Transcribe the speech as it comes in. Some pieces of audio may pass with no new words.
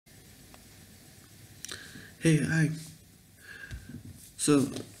Hey, hi. So,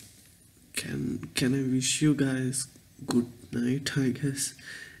 can I wish you guys good night? I guess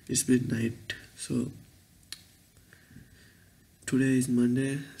it's been night. So today is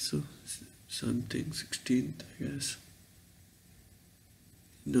Monday. So something 16th, I guess.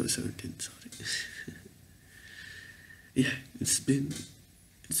 No, 17th. Sorry. Yeah, it's been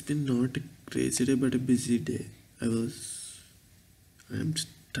not a crazy day, but a busy day. I'm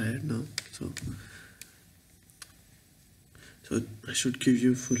tired now. So I should give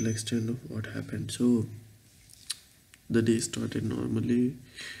you full extent of what happened. So the day started normally.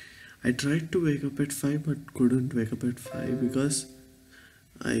 I tried to wake up at 5 but couldn't wake up at 5 because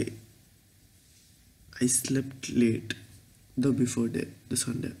I I slept late the before day, the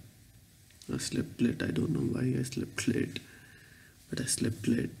Sunday. I slept late. I don't know why I slept late, but I slept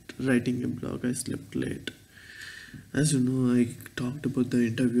late. Writing a blog, I slept late. As you know, I talked about the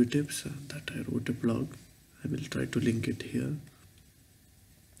interview tips that I wrote a blog. I will try to link it here.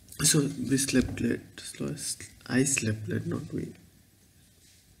 So we slept late. So I slept late, not we.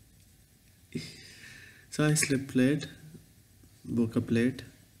 So I slept late, woke up late,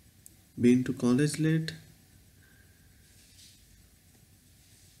 been to college late.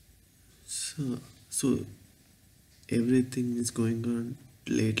 So everything is going on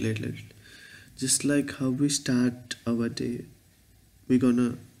late. Just like how we start our day, we're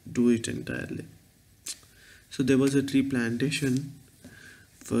gonna do it entirely. So there was a tree plantation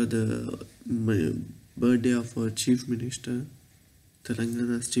for the birthday of our chief minister,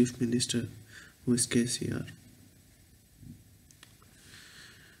 Telangana's chief minister, who is KCR.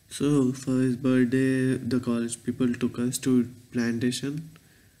 So for his birthday, the college people took us to plantation.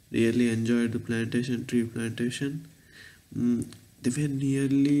 Really enjoyed the plantation, tree plantation. They were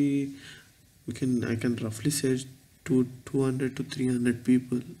nearly, I can roughly say, 200 to 300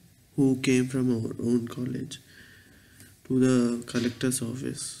 people who came from our own college to the collector's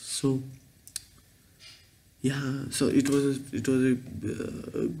office. So yeah, so it was a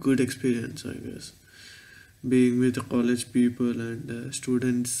good experience, I guess, being with the college people and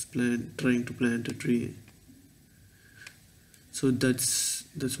students trying to plant a tree. So that's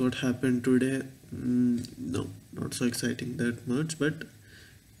what happened today. No, not so exciting that much, but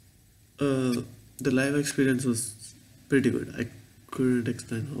the live experience was pretty good. I couldn't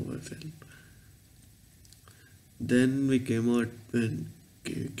explain how I felt. Then we came out when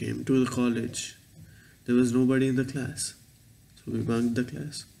came to the college. There was nobody in the class, so we bunked the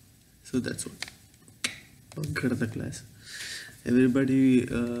class. So that's what bunked the class. Everybody,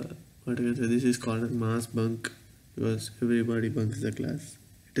 what I can say, this is called a mass bunk because everybody bunks the class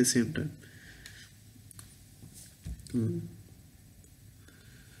at the same time.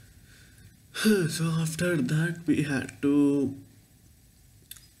 So after that, we had to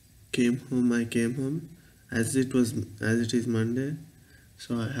came home. I came home as it is Monday,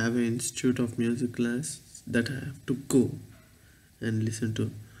 so I have an institute of music class that I have to go and listen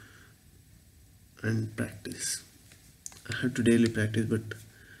to and practice. I have to daily practice, but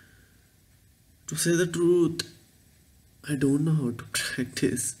to say the truth, I don't know how to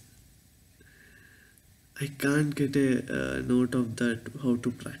practice. I can't get a note of that how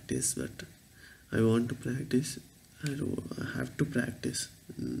to practice, but I want to practice. I have to practice.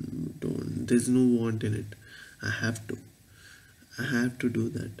 Don't. There's no want in it. I have to. I have to do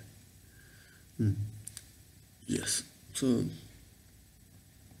that. Yes. So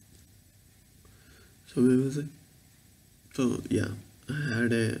where was it? So yeah, I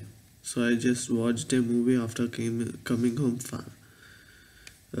had a. So I just watched a movie after coming home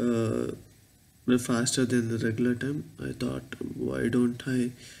uh, faster than the regular time. I thought, why don't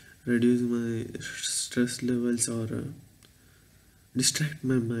I reduce my stress levels or distract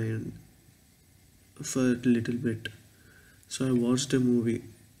my mind for a little bit? So I watched a movie.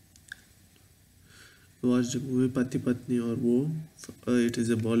 Watched a movie Pati Patni or Wo. It is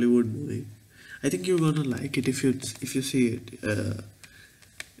a Bollywood movie. I think you're gonna like it if you see it.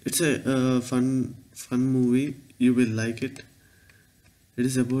 It's a fun movie. You will like it. It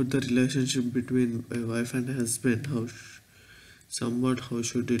is about the relationship between a wife and a husband. How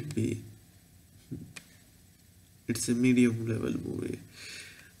should it be? It's a medium level movie.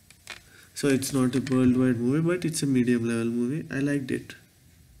 So it's not a worldwide movie, but it's a medium level movie. I liked it.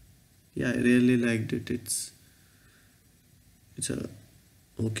 Yeah, I really liked it. It's a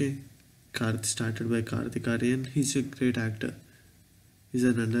okay. Started by Karthik Aaryan. He's a great actor. He's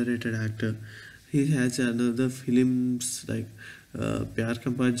an underrated actor. He has another films like Pyar Ka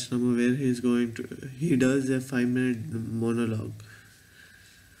Panchnama where he does a 5 minute monologue.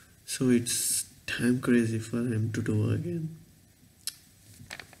 So it's damn crazy for him to do again.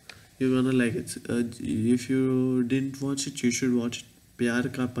 you're gonna like it. If you didn't watch it, you should watch it. Pyar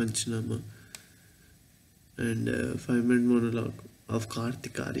Ka Panchnama and 5-minute monologue of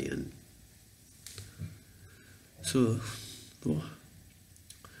Kartik Aaryan. So, wow.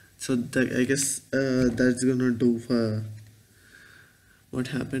 So I guess that's gonna do for what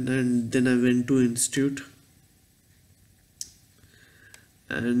happened. And then I went to institute,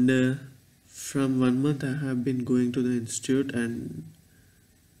 and from 1 month I have been going to the institute, and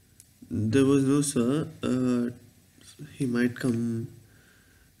there was no sir. He might come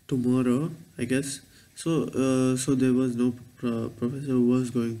tomorrow, I guess. So there was no professor who was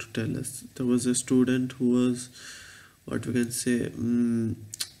going to tell us. There was a student who was, what we can say,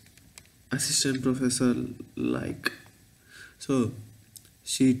 assistant professor like. So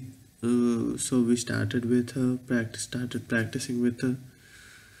she, so we started with her, started practicing with her.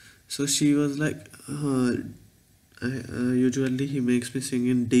 So she was like, usually he makes me sing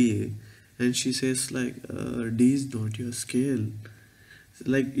in D, and she says like, D is not your scale.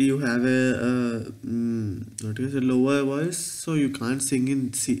 Like you have what is a lower voice, so you can't sing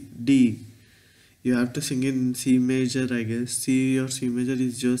in D. You have to sing in C major, I guess. C major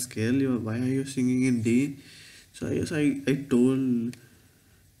is your scale. Why are you singing in D? So I guess I told.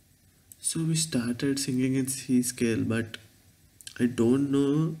 So we started singing in C scale, but I don't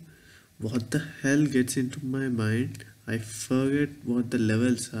know what the hell gets into my mind. I forget what the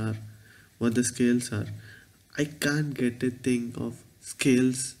levels are, what the scales are. I can't get a thing of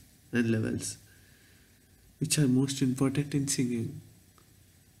scales and levels, which are most important in singing.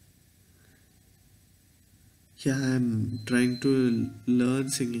 Yeah, I'm trying to learn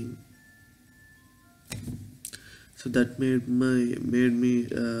singing. So that made me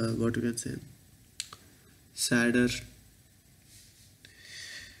what you can say, sadder.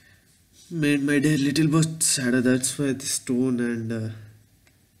 Made my day a little bit sadder. That's why this tone and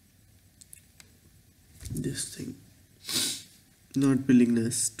this thing, not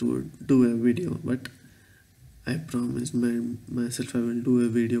willingness to do a video, but I promise myself I will do a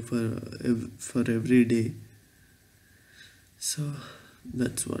video for every day. So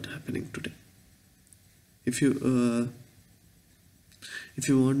that's what happening today. If you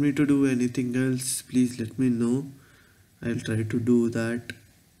want me to do anything else, please let me know. I'll try to do that.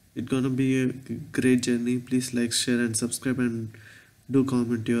 It's gonna be a great journey. Please like, share, and subscribe, and do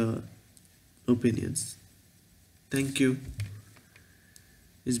comment your opinions. Thank you.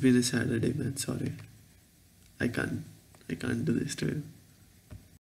 It's been a Saturday, man. Sorry. I can't do this to you.